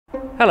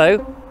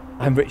Hello,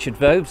 I'm Richard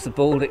Vobes, the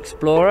Bald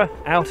Explorer,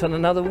 out on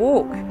another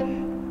walk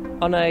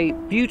on a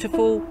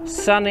beautiful,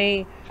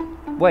 sunny...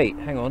 Wait,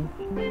 hang on.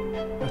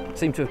 I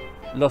seem to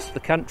have lost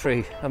the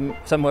country. I'm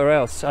somewhere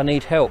else. I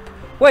need help.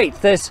 Wait,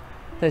 there's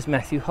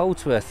Matthew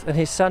Holdsworth and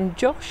his son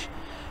Josh.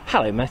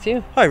 Hello,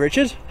 Matthew. Hi,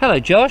 Richard. Hello,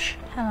 Josh.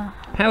 Hello.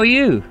 How are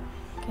you?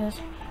 Good.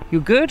 You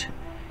good?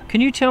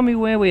 Can you tell me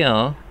where we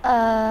are?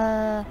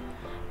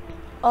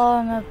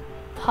 On a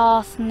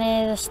path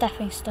near the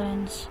stepping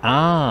stones.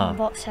 Ah. In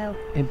Box Hill.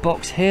 In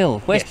Box Hill.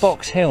 Where's Yes.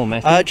 Box Hill,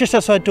 Matthew? Just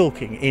outside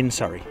Dorking in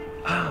Surrey.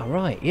 Ah,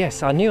 right.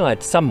 Yes, I knew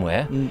I'd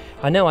somewhere.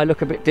 I know I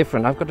look a bit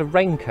different. I've got a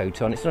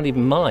raincoat on. It's not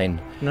even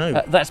mine.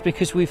 No. That's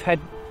because we've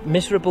had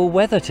miserable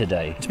weather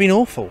today. It's been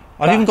awful.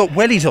 I've even got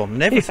wellies on and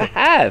You everything.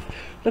 have.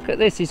 Look at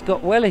this. He's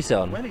got wellies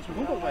on. Wellies, we've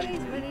all got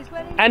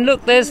wellies. And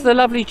look, there's the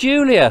lovely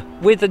Julia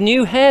with a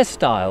new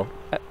hairstyle.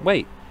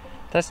 Wait,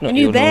 that's not A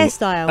new your bear normal-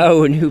 style.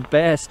 Oh, a new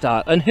bear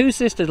style. And who's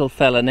this little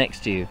fella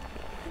next to you?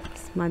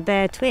 It's my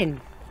bear twin.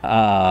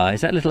 Ah,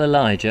 is that little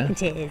Elijah?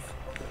 It is.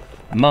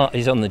 Mark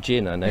is on the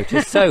gin, I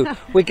noticed. So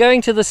we're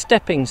going to the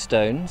stepping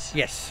stones.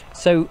 Yes.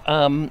 So,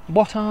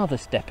 what are the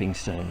stepping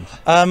stones?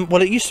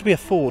 Well, it used to be a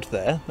ford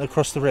there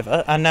across the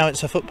river, and now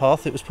it's a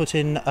footpath. It was put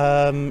in the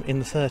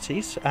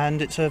 30s,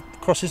 and it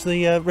crosses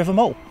the River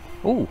Mole.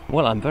 Oh,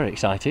 well, I'm very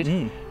excited.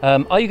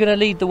 Are you going to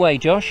lead the way,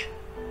 Josh?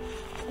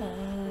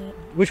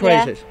 Which way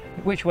Yeah. is it?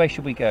 Which way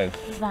should we go?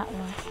 That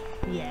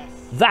way. Yes.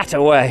 That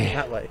away.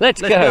 That way.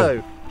 Let's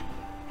go.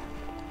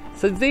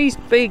 So these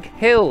big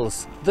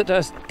hills that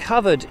are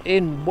covered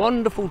in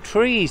wonderful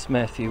trees,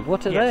 Matthew,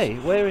 what are Yes. they?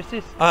 Where is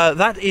this?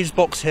 That is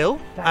Box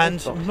Hill, That and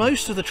is Box Hill.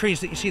 most of the trees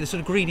that you see, the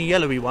sort of greeny,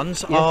 yellowy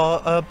ones, Yeah.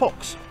 are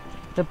box.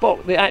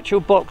 The actual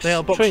box They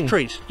are box tree.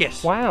 trees.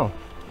 Yes. Wow.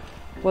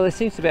 Well, there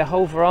seems to be a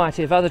whole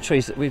variety of other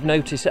trees that we've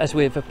noticed as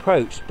we've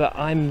approached, but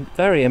I'm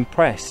very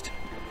impressed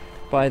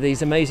by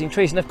these amazing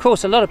trees. And of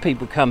course, a lot of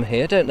people come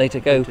here, don't they, to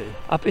go They do.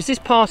 up. Is this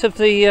part of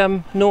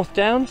the North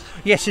Downs?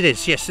 Yes, it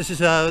is. Yes, this is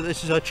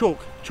a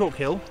chalk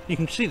hill. You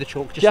can see the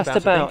chalk just Just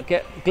about. I about. think.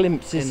 Get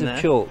glimpses In of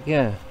there. chalk.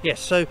 Yeah. Yes.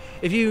 So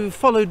if you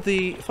followed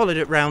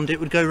it round, it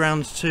would go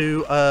round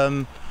to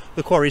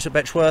the quarries at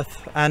Betchworth,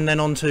 and then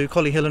on to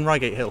Collie Hill and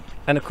Reigate Hill.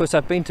 And of course,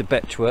 I've been to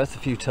Betchworth a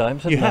few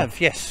times. You haven't I?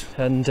 have, yes.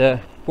 And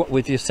what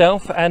with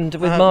yourself and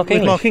with Mark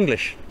English? With Mark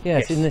English.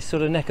 Yes, in this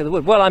sort of neck of the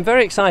wood. Well, I'm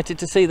very excited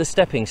to see the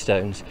stepping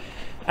stones,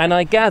 and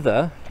I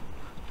gather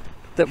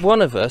that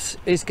one of us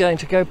is going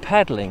to go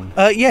paddling.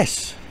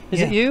 Yes. Is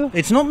it you?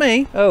 It's not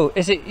me. Oh,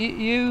 is it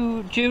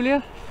you,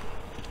 Julia?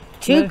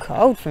 Too No.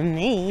 cold for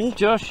me.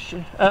 Josh?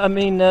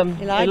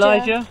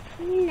 Elijah?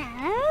 No.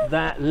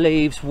 That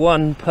leaves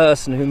one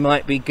person who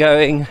might be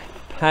going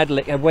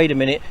paddling. Wait a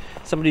minute,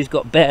 somebody's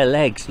got bare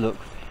legs, look.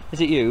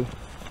 Is it you?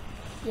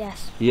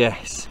 Yes.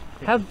 Yes.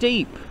 How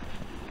deep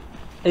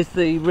is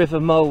the River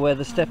Mole where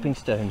the stepping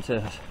stones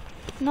are?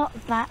 Not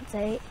that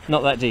deep.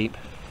 Not that deep.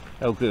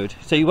 Oh, good.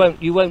 So you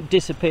won't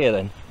disappear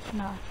then?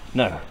 No.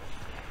 No.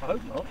 I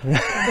hope not.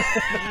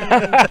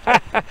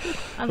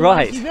 Otherwise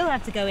Right. You will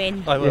have to go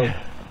in. I will. Yeah.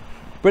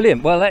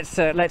 Brilliant. Well,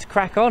 let's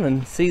crack on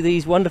and see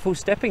these wonderful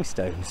stepping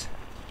stones.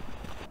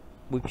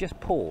 We've just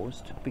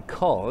paused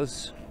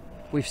because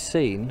we've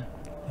seen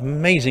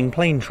Amazing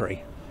plane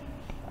tree.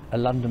 a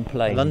London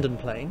plane. London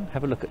plane.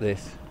 Have a look at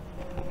this.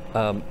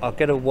 I'll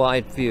get a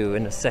wide view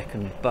in a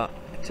second, but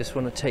I just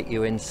want to take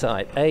you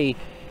inside.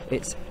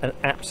 It's an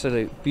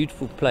absolute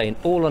beautiful plane,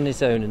 all on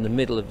its own in the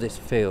middle of this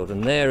field,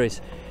 and there is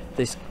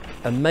this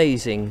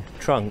amazing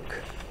trunk,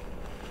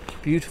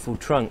 beautiful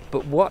trunk.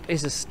 But what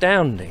is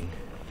astounding,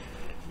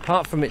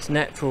 apart from its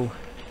natural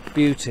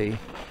beauty,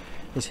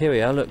 is here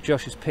we are. Look,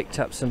 Josh has picked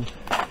up some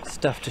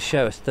stuff to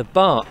show us. The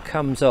bark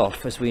comes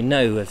off, as we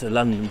know, as a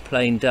London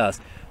plane does.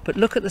 But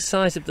look at the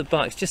size of the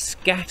bark, it's just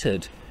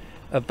scattered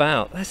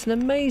about. That's an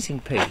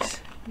amazing piece.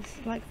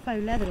 It's like faux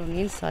leather on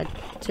the inside.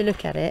 To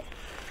look at it,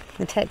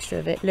 the texture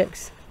of it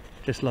looks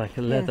Just like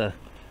a leather.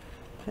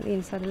 like the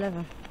inside of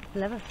leather.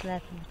 Leather.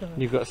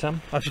 You've got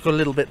some? I've just got a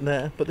little bit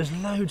there, but there's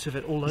loads of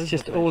it all over. It's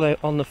just the place. all out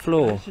on the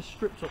floor. It's just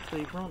stripped off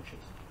the branches.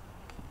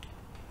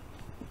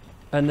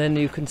 And then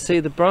you can see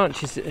the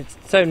branches. It's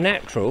so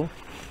natural.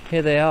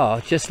 Here they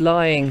are, just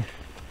lying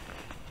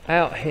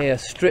out here,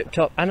 stripped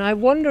up. And I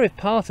wonder if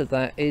part of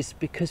that is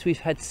because we've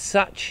had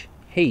such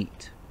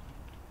heat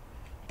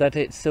that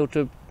it's sort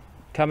of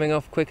coming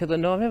off quicker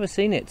than normal. I've never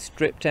seen it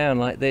stripped down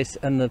like this,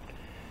 and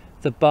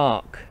the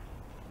bark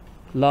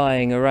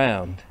lying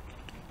around.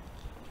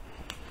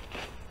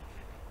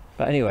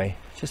 But anyway,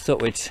 just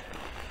thought we'd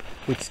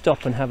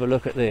stop and have a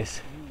look at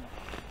this.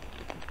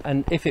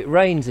 And if it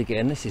rains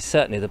again, this is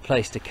certainly the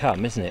place to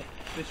come, isn't it?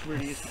 This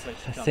really is the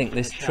place to I come think for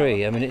this the shower.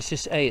 tree, I mean, it's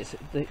just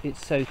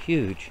it's so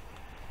huge.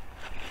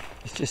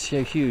 It's just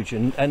so huge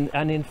and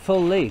in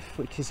full leaf,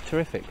 which is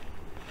terrific.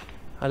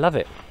 I love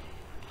it.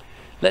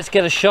 Let's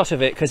get a shot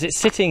of it, because it's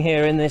sitting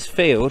here in this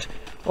field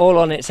all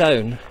on its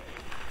own,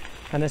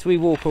 and as we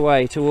walk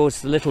away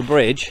towards the little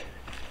bridge,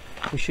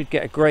 we should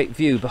get a great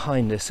view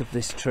behind us of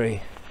this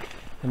tree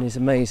and his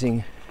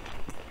amazing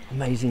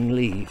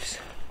leaves.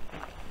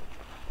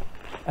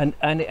 And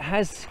it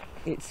has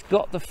it's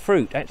got the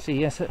fruit. Actually,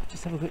 yes,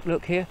 just have a quick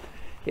look here.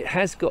 It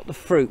has got the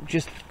fruit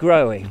just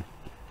growing,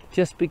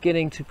 just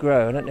beginning to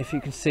grow. I don't know if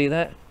you can see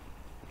that.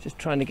 Just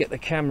trying to get the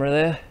camera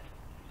there.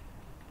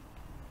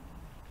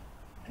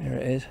 There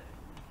it is.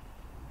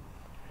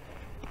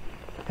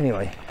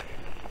 Anyway,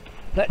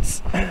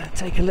 let's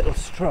take a little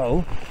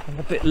stroll. I'm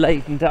a bit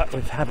laden up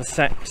with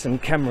haversacks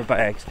and camera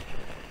bags,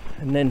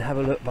 and then have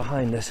a look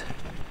behind us.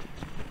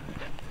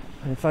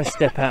 And if I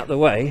step out the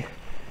way,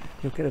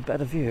 you'll get a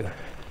better view.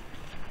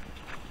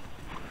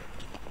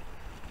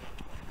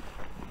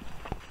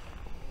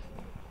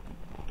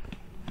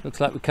 Looks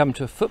like we've come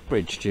to a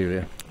footbridge,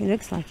 Julia. It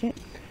looks like it.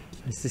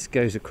 As this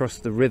goes across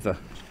the river,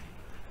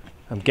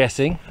 I'm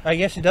guessing.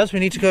 Yes, it does. We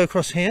need to go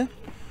across here.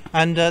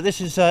 And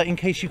this is in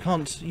case you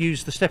can't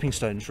use the stepping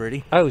stones,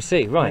 really. Oh,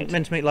 see, right.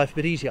 Meant to make life a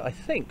bit easier. I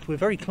think we're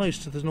very close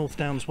to the North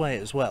Downs Way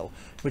as well,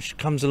 which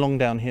comes along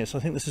down here. So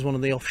I think this is one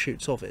of the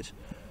offshoots of it.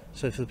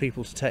 So for the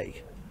people to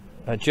take.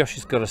 Josh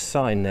has got a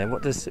sign there.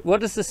 What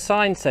does the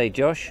sign say,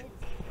 Josh?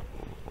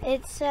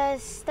 It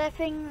says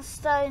Stepping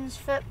Stones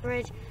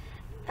Footbridge,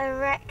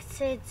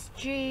 erected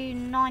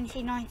June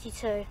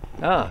 1992.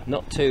 Ah,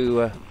 not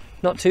too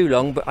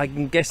long, but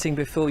I'm guessing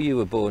before you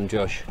were born,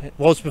 Josh. It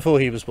was before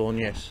he was born,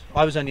 yes.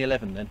 I was only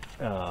 11 then.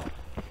 Ah,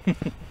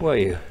 were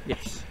you?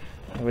 Yes.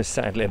 I was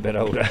sadly a bit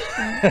older.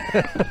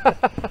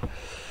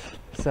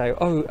 So,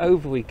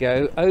 over we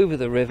go, over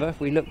the river.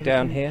 We look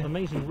down here.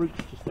 Amazing roots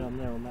just down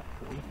there on that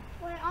tree.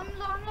 Wait, I'm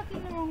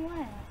looking the wrong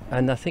way.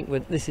 And I think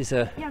this is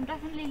Yeah, I'm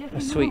definitely looking a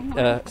the wrong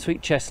way.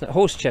 sweet chestnut,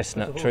 horse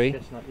chestnut tree.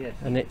 Chestnut, yes.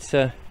 And it's,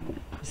 has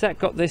that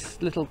got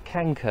this little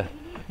canker?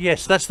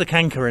 Yes, that's the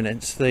canker in it.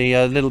 It's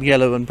the little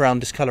yellow and brown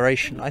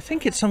discoloration. I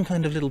think it's some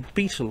kind of little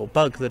beetle or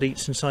bug that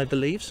eats inside the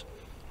leaves.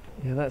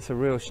 Yeah, that's a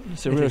real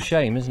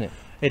shame, isn't it?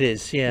 It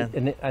is, yeah.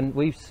 And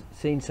we've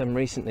seen some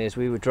recently as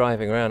we were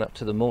driving around up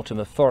to the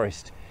Mortimer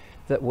Forest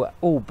that were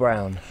all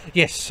brown.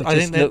 Yes, It I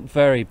just think looked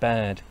very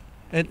bad.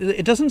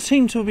 it doesn't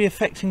seem to be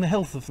affecting the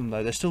health of them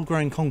though. They're still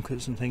growing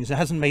conkers and things. It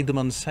hasn't made them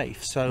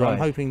unsafe, so Right. I'm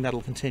hoping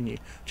that'll continue.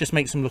 Just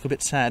makes them look a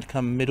bit sad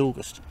come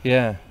mid-August.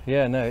 Yeah,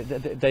 no,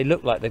 they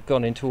look like they've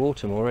gone into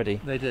autumn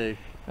already. They do.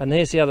 And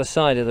here's the other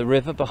side of the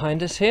river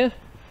behind us here,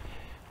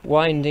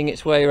 winding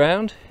its way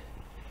around.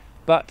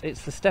 But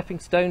it's the stepping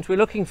stones we're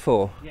looking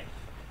for. Yes.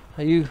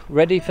 Are you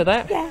ready for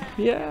that? Yeah.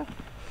 Yeah.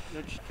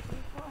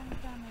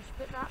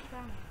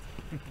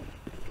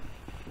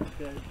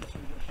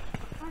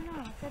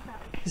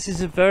 This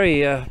is a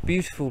very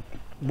beautiful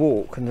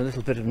walk and a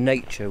little bit of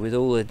nature with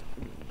all the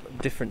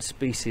different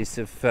species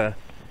of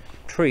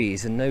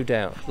trees, and no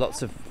doubt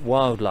lots of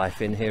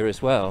wildlife in here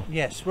as well.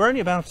 Yes, we're only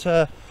about,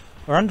 we're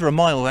under a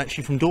mile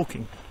actually from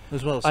Dorking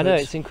as well. So I know,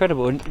 it's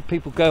incredible, and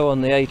people go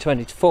on the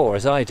A24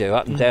 as I do,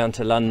 up and down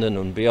to London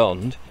and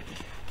beyond,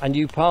 and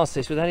you pass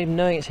this without even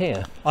knowing it's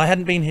here. I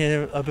hadn't been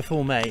here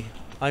before May.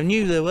 I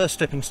knew there were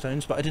stepping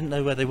stones, but I didn't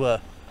know where they were.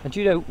 And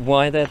do you know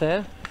why they're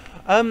there?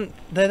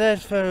 They're there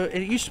for,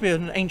 it used to be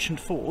an ancient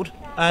ford,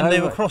 and they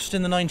were right. crossed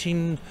in the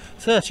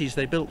 1930s,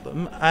 they built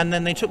them, and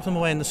then they took them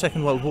away in the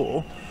Second World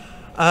War,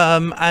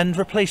 and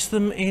replaced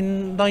them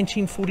in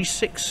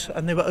 1946,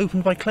 and they were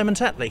opened by Clement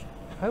Attlee.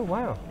 Oh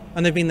wow.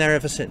 And they've been there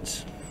ever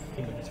since.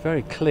 It's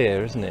very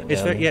clear, isn't it?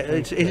 It's very, yeah,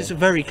 it's a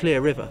very clear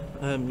river,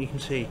 you can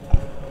see,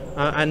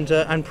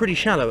 and pretty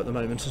shallow at the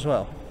moment as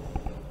well.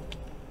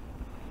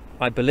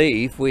 I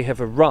believe we have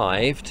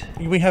arrived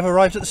We have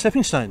arrived at the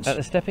stepping stones. at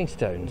the stepping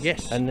stones.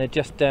 Yes. And they're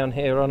just down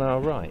here on our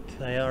right.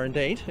 They are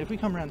indeed. If we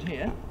come round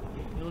here,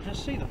 you'll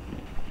just see them.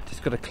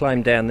 Just got to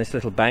climb down this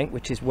little bank,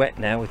 which is wet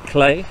now with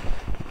clay.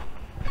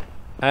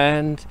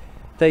 And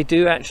they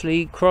do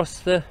actually cross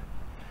the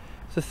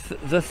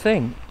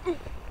thing.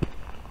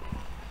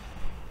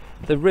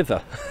 The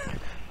river.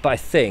 By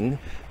thing,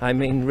 I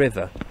mean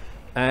river.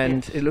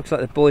 And it looks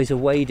like the boys are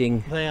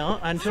wading They are,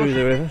 and through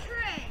the river.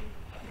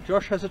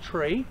 Josh has a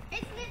tree.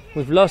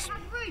 We've lost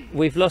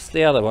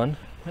the other one.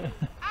 And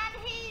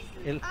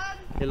he's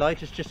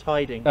Elijah's just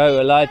hiding. Oh,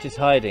 Elijah's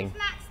hiding.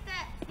 flat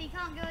steps, he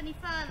can't go any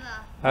further.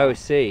 Oh, I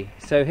see.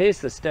 So here's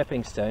the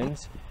stepping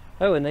stones.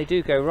 Oh, and they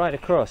do go right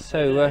across.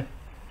 So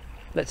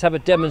let's have a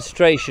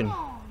demonstration. Come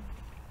on.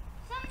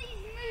 Somebody's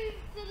moved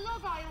the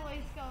log I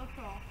always go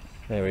across.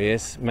 There he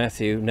is,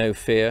 Matthew, no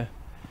fear,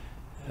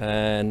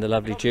 and the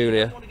lovely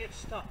Julia, want to get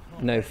stuck.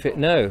 no fear.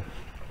 No.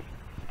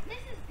 This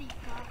is deeper.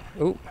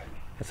 Oh,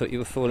 I thought you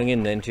were falling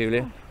in then,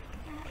 Julia.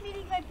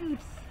 Cleaning my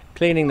boots.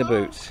 Cleaning the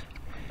boots,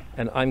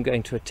 and I'm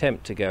going to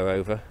attempt to go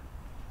over.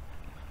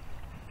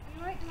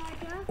 You right,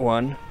 Elijah?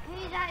 One,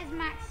 He's at his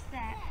max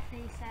step,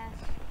 he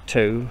says.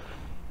 two,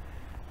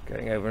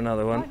 going over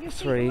another one, Your feet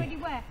three. already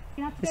wet.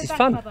 You have to This go is back,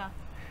 fun. Bubba.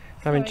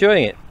 I'm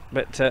enjoying it,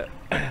 but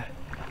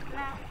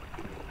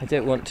I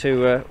don't want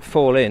to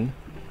fall in.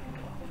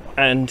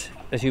 And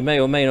as you may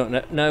or may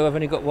not know, I've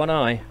only got one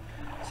eye,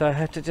 so I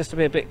have to just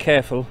be a bit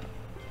careful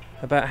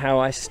about how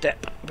I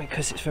step,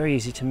 because it's very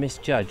easy to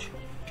misjudge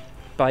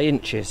by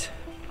inches,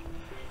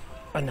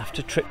 enough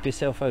to trip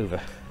yourself over.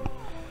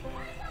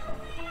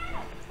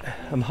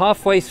 I'm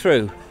halfway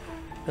through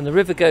and the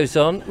river goes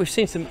on. We've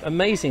seen some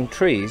amazing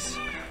trees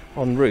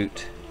en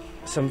route,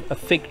 a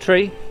fig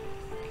tree,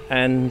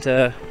 and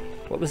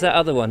what was that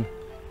other one?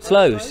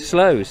 Sloes.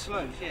 Sloes,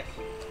 yes.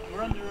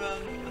 We're under, I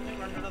think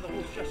we're under another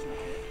horse chestnut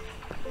here.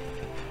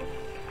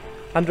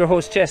 Under a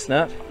horse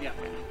chestnut? Yeah.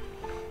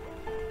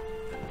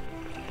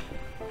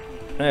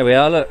 There we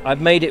are, look,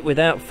 I've made it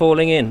without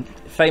falling in.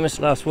 Famous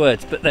last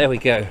words, but there we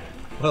go.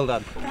 Well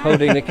done.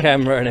 Holding the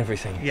camera and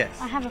everything. Yes.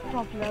 I have a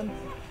problem.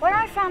 When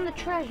I found the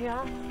treasure,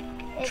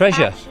 it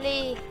Treasure?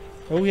 actually...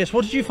 Oh yes,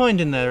 what did you find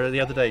in there the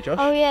other day, Josh?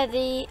 Oh yeah,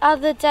 the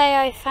other day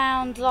I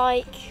found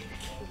like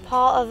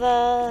part of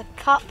a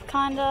cup,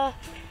 kinda.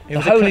 It The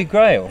was Holy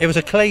Grail? It was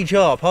a clay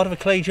jar, part of a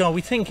clay jar.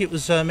 We think it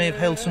was may have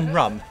held some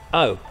rum.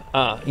 Oh,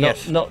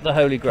 Yes. not the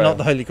Holy Grail. Not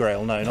the Holy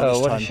Grail, no, not Oh,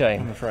 this what a time,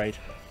 shame. I'm afraid.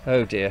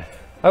 Oh dear.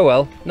 Oh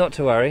well, not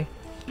to worry.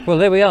 Well,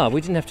 there we are.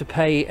 We didn't have to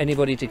pay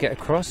anybody to get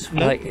across.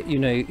 No. Like, you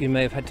know, you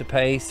may have had to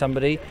pay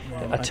somebody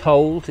a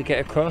toll to get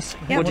across.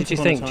 Yeah, What once did you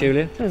upon a think, time.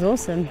 Julia? It was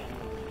awesome.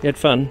 You had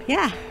fun?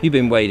 Yeah. You've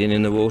been wading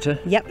in the water?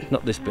 Yep.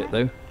 Not this bit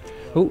though.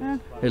 Oh,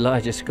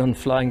 Elijah's gone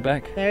flying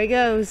back. There he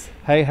goes.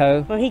 Hey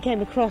ho. Well, he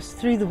came across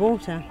through the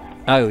water.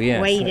 Oh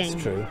yes, Wading.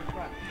 that's true.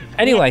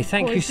 Anyway, Yeah,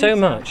 thank what you do so you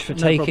think? much for No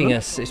taking problem.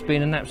 us. It's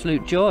been an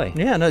absolute joy.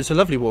 Yeah, no, it's a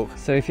lovely walk.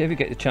 So if you ever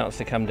get the chance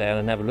to come down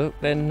and have a look,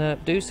 then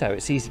do so.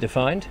 It's easy to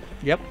find.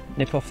 Yep,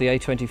 Nip off the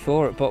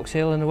A24 at Box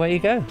Hill and away you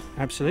go.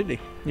 absolutely.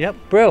 Yep.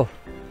 Brill.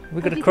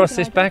 We've got do to you cross think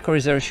this about back, or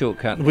is there a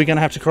shortcut? We're going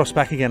to have to cross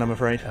back again, I'm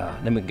afraid.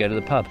 Then we can go to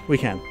the pub. We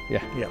can.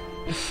 Yeah. Yep.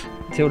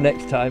 Till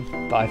next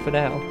time, bye for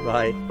now.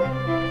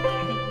 Bye.